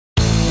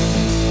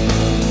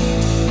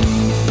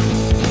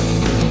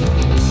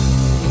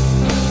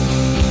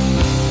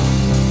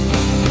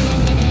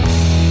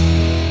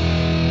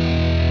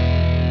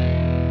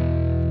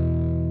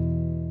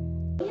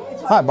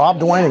Hi, Bob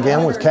Duane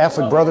again with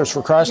Catholic Brothers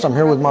for Christ. I'm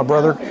here with my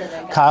brother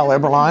Kyle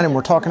Eberline, and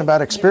we're talking about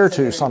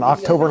ExSpiritus on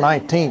October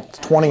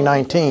 19th,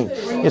 2019.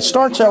 It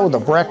starts out with a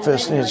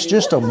breakfast, and it's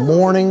just a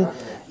morning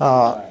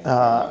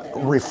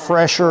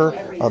refresher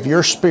of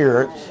your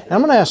spirit. And I'm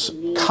going to ask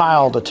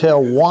Kyle to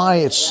tell why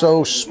it's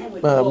so,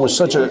 with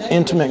such an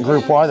intimate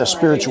group, why the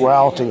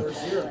spirituality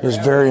is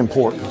very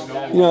important.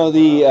 You know,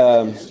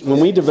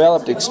 when we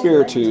developed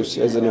ExSpiritus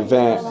as an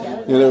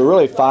event, there were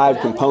really 5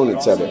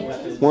 components of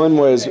it. One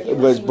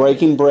was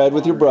breaking bread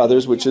with your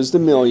brothers, which is the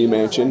meal you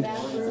mentioned.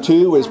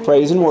 2 was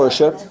praise and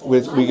worship.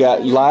 We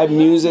got live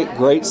music,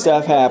 great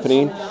stuff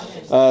happening.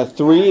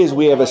 3 is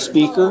we have a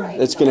speaker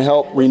that's going to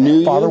help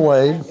renew you. Father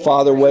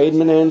Wade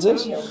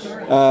Menendez.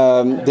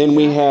 Then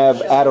we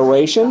have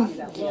adoration,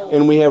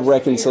 and we have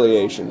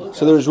reconciliation.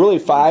 So there's really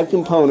 5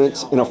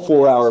 components in a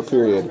 4-hour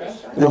period.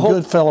 And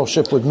good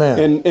fellowship with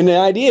men. And the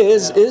idea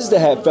is to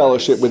have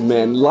fellowship with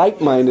men,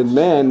 like-minded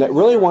men that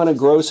really want to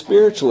grow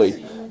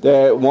spiritually,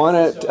 that want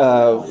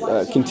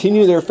to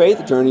continue their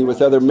faith journey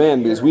with other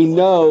men, because we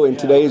know in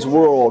today's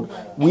world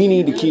we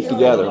need to keep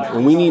together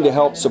and we need to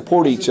help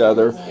support each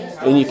other,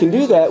 and you can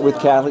do that with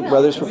Catholic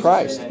Brothers for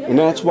Christ, and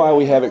that's why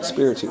we have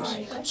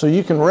ExSpiritus. So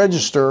you can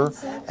register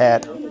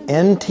at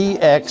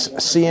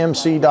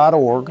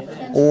ntxcmc.org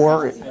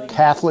or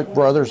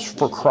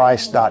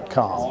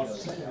CatholicBrothersForChrist.com.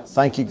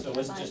 Thank you.